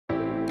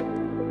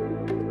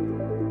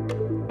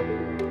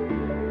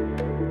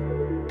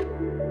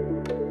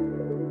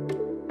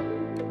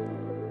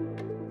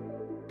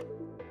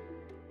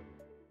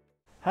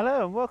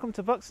Hello and welcome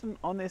to Buxton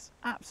on this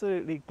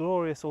absolutely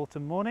glorious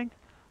autumn morning.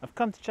 I've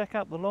come to check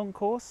out the long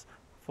course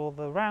for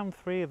the round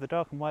 3 of the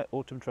Dark and White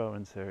Autumn Trail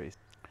Run series.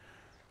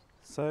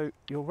 So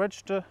you'll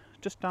register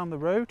just down the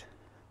road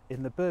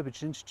in the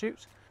Burbage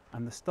Institute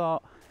and the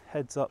start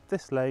heads up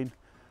this lane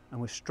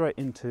and we're straight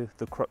into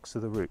the crux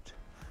of the route.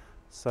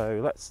 So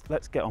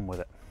let's get on with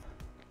it.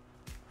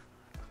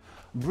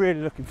 I'm really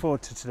looking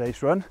forward to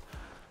today's run.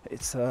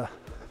 It's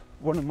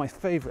one of my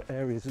favourite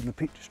areas in the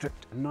Peak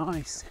District. A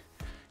nice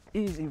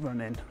easy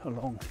run in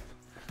along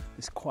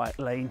this quiet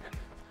lane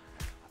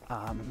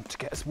to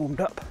get us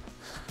warmed up,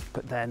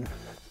 but then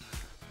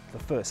the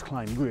first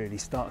climb really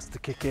starts to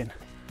kick in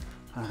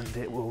and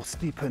it will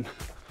steepen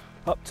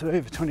up to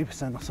over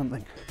 20% or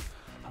something,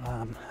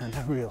 and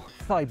a real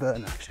thigh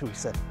burner, shall we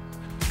say.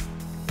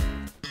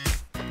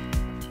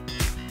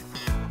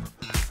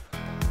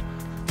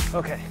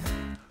 Okay,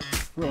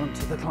 we're on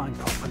to the climb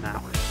proper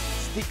now.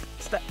 Steep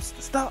steps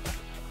to start.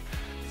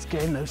 It's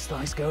getting those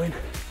thighs going.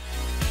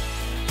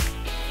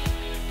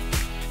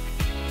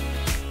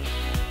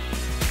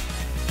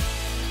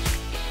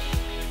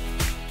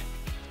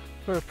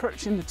 We're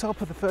approaching the top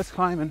of the first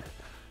climb and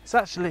it's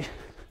actually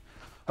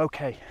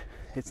okay.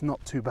 It's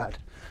not too bad.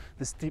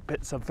 The steep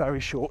bits are very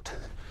short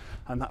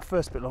and that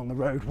first bit along the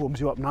road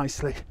warms you up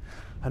nicely.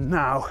 And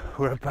now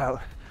we're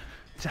about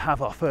to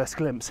have our first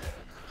glimpse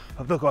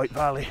of the Goyt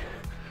Valley.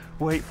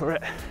 Wait for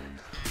it.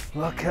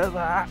 Look at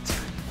that.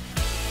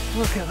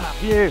 Look at that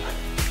view.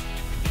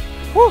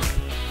 Woo!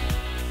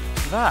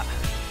 That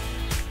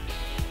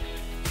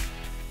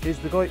is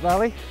the Goyt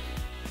Valley.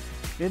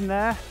 In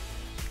there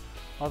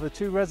are the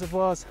two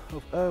reservoirs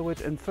of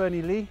Errwood and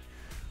Fernilee,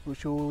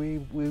 which we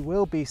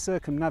will be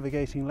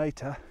circumnavigating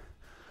later.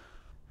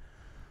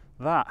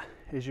 That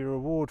is your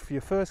reward for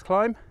your first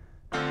climb.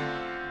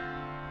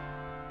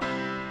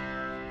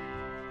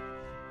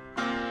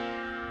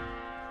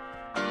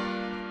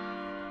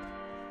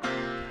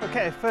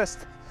 Okay,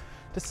 first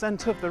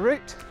descent of the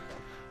route,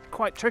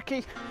 quite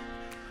tricky.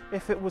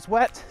 If it was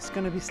wet, it's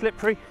going to be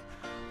slippery.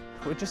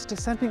 We're just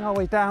descending our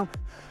way down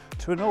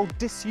to an old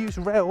disused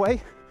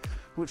railway,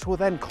 which will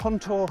then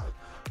contour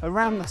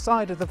around the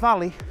side of the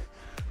valley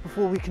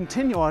before we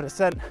continue our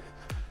descent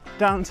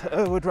down to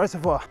Errwood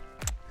Reservoir.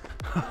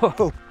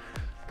 Oh,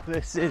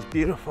 this is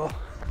beautiful.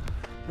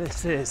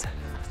 This is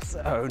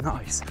so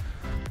nice.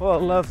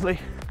 What a lovely,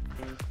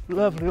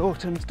 lovely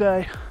autumn's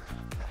day.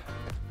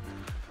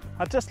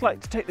 I'd just like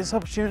to take this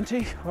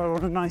opportunity, we're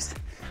on a nice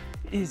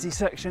easy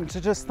section,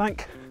 to just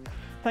thank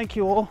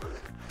you all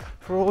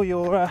for all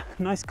your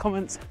nice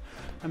comments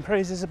and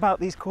praises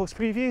about these course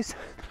previews.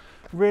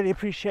 Really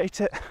appreciate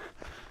it,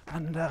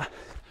 and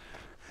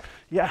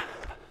yeah,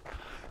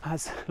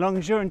 as long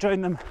as you're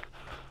enjoying them,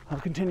 I'll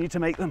continue to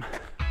make them.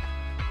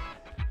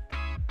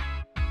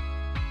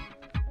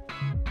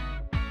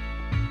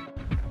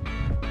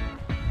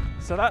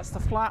 So that's the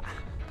flat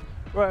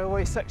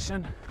railway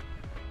section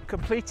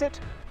completed,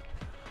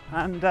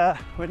 and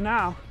we're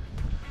now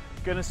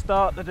going to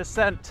start the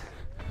descent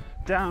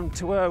down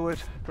to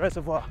Errwood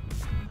Reservoir.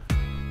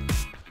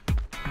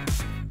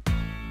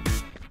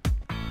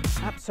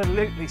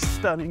 Absolutely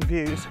stunning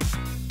views.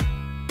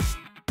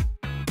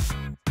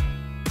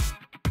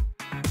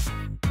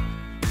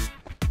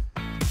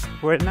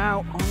 We're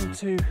now on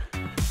to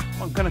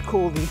what I'm going to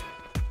call the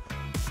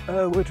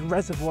Errwood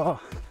Reservoir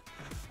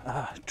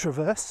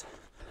traverse.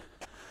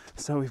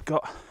 So we've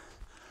got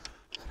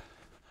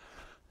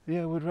the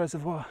Errwood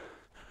Reservoir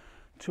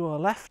to our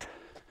left.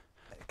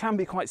 It can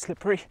be quite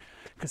slippery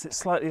because it's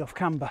slightly off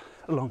camber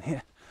along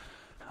here.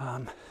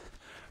 But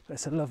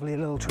it's a lovely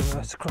little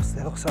traverse across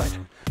the hillside.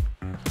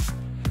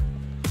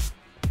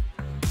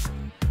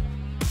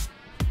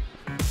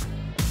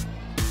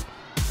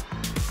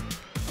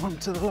 On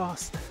to the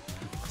last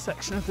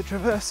section of the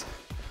traverse,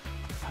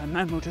 and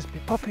then we'll just be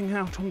popping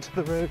out onto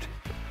the road,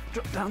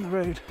 drop down the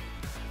road,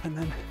 and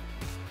then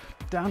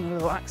down a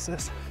little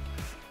access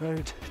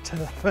road to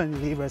the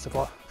Fernilee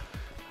Reservoir,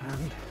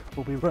 and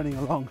we'll be running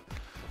along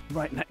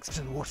right next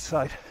to the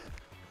waterside.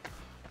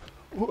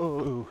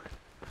 Whoa!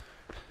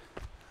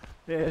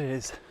 It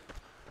is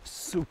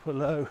super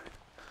low.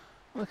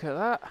 Look at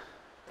that.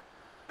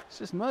 It's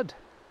just mud.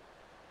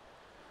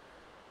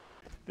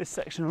 This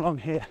section along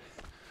here,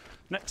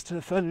 next to the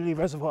Fernilee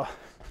Reservoir,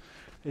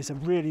 is a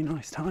really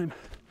nice time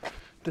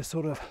to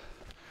sort of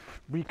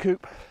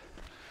recoup,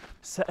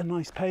 set a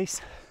nice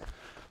pace,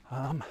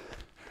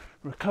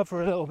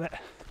 recover a little bit,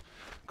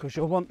 because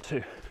you'll want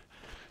to,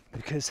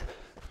 because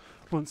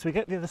once we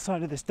get the other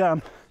side of this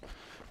dam,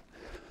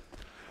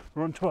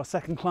 we're on to our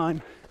second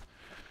climb.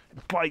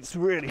 It bites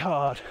really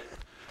hard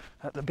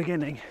at the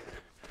beginning,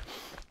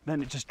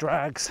 then it just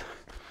drags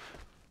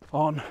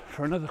on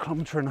for another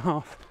 1.5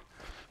 kilometres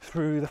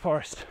through the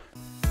forest.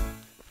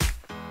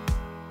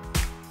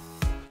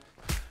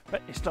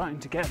 But you're starting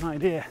to get an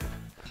idea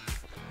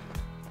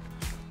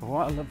of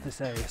why I love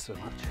this area so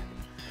much.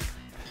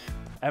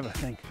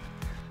 Everything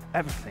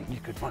you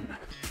could want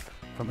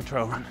from a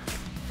trail run.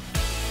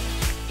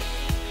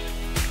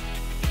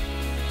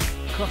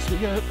 Across we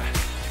go.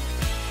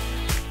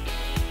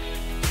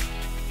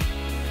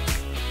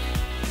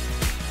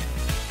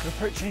 We're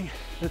approaching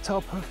the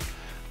top of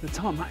the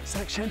tarmac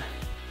section,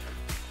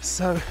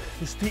 so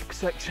the steep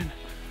section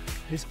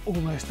is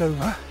almost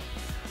over.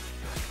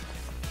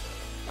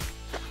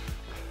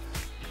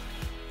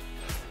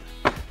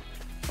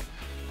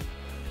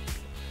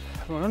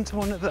 We're onto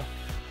one of the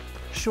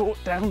short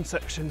down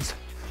sections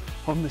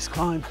on this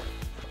climb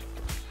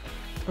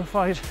to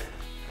provide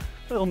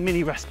little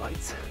mini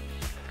respites.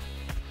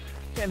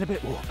 Getting a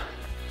bit warm.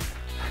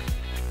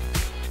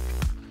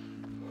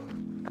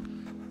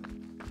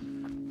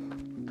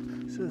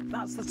 So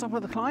that's the top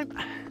of the climb,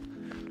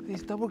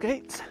 these double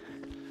gates,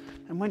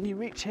 and when you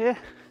reach here,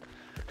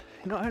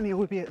 not only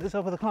will you be at the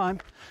top of the climb,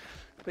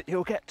 but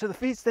you'll get to the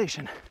feed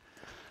station.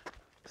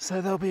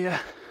 So there'll be a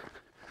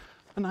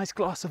nice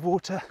glass of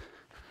water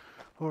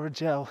or a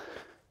gel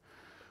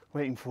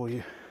waiting for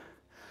you.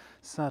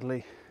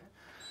 Sadly,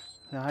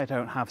 I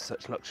don't have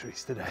such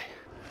luxuries today.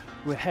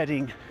 We're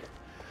heading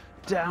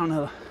down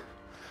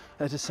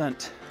a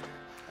descent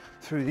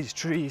through these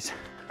trees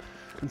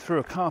and through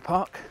a car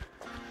park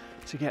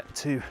to get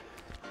to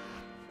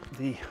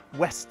the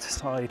west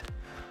side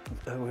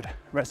of Errwood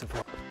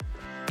Reservoir.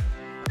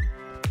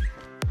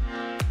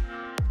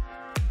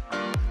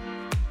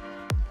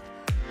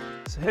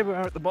 So here we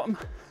are at the bottom,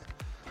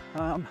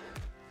 and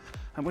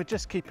we're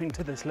just keeping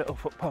to this little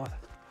footpath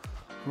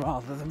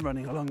rather than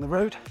running along the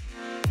road.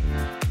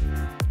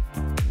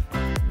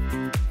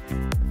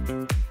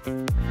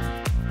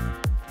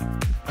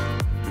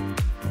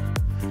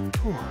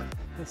 Ooh,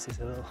 this is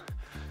a little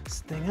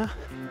stinger.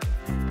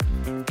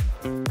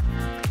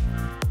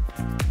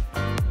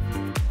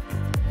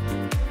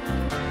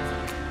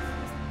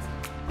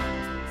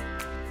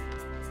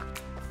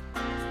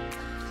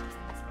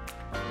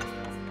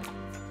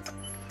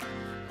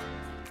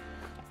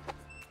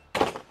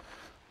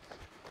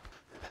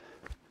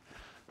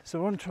 So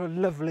we're onto a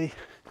lovely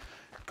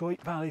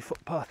Goyt Valley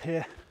footpath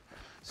here.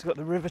 So we've got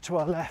the river to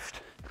our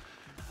left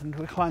and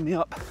we're climbing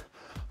up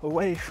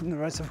away from the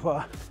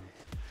reservoir.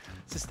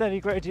 It's a steady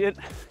gradient,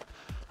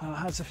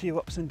 has a few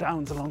ups and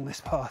downs along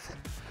this path,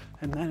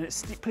 and then it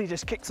steeply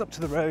just kicks up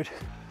to the road,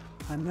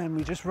 and then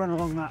we just run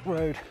along that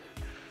road,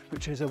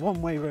 which is a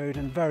one-way road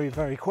and very,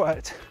 very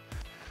quiet,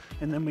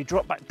 and then we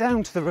drop back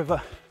down to the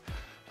river,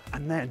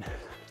 and then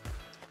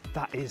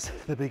that is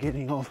the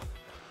beginning of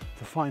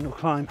the final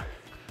climb.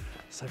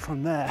 So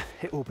from there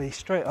it will be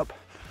straight up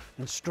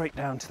and straight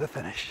down to the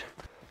finish.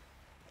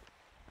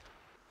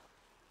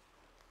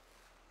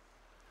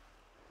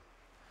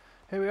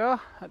 Here we are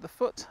at the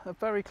foot of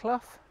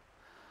Clough.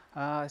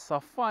 It's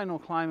our final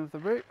climb of the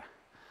route,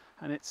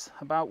 and it's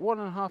about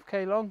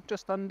 1.5k long,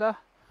 just under,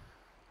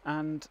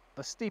 and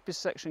the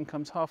steepest section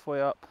comes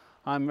halfway up.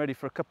 I'm ready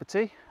for a cup of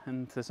tea,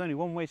 and there's only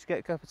one way to get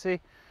a cup of tea,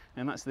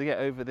 and that's to get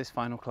over this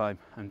final climb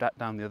and back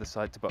down the other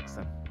side to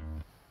Buxton.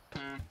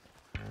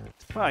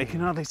 Well, you can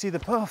hardly see the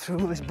path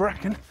through all this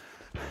bracken.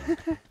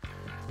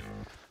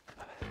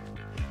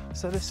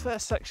 So this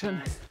first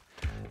section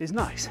is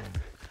nice.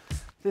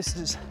 This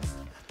is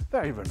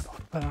very runnable,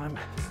 but I'm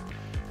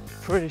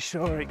pretty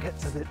sure it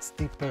gets a bit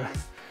steeper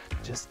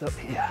just up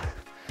here.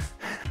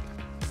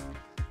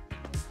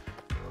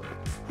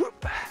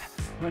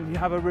 When you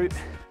have a route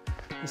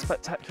as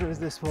spectacular as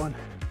this one,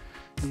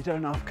 you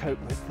don't have to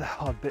cope with the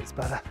hard bits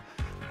better,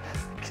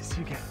 because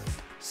you get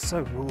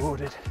so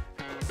rewarded.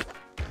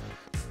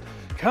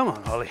 Come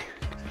on, Oli,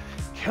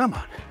 come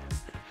on,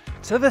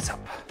 to the top.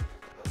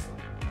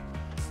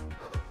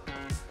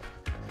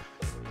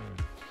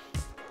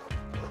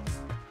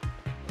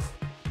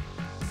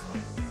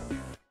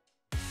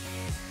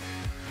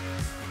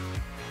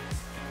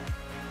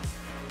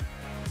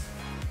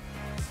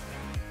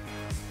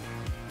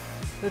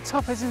 The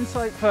top is in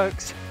sight,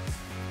 folks.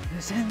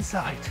 It's in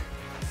sight.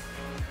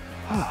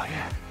 Oh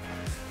yeah,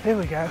 here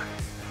we go,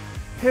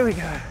 here we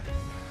go.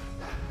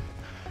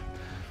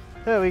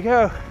 There we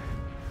go.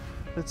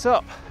 The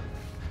top.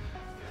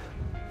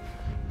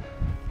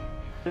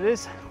 It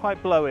is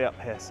quite blowy up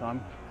here, so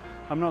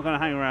I'm not going to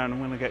hang around. I'm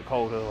going to get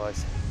cold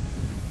otherwise.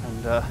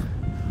 And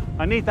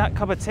I need that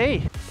cup of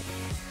tea.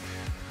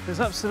 There's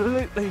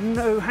absolutely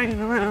no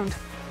hanging around.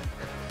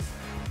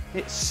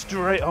 It's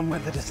straight on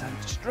with the descent,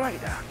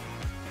 straight down.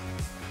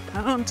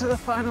 And on to the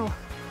final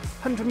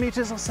 100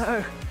 meters or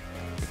so.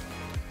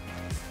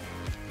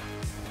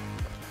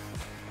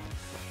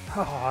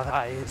 Oh,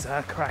 that is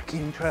a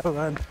cracking trail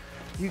run.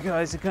 You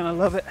guys are going to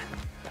love it.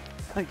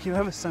 Thank you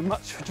ever so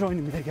much for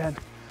joining me again.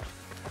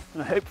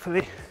 And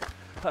hopefully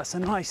that's a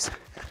nice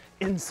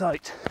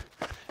insight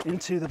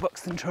into the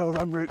Buxton trail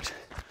run route.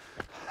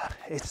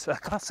 It's a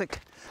classic.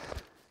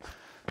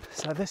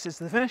 So this is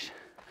the finish,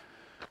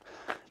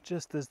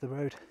 just as the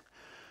road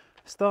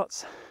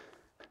starts.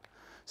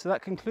 So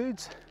that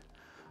concludes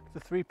the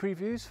 3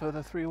 previews for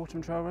the 3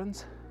 autumn trail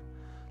runs.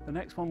 The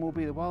next one will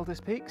be the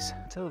wildest peaks.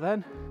 Till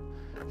then,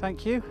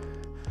 thank you,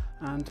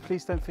 and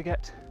please don't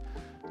forget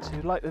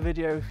to like the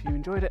video if you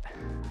enjoyed it,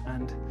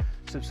 and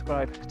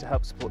subscribe to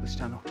help support this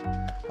channel.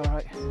 All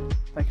right,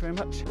 thank you very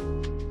much.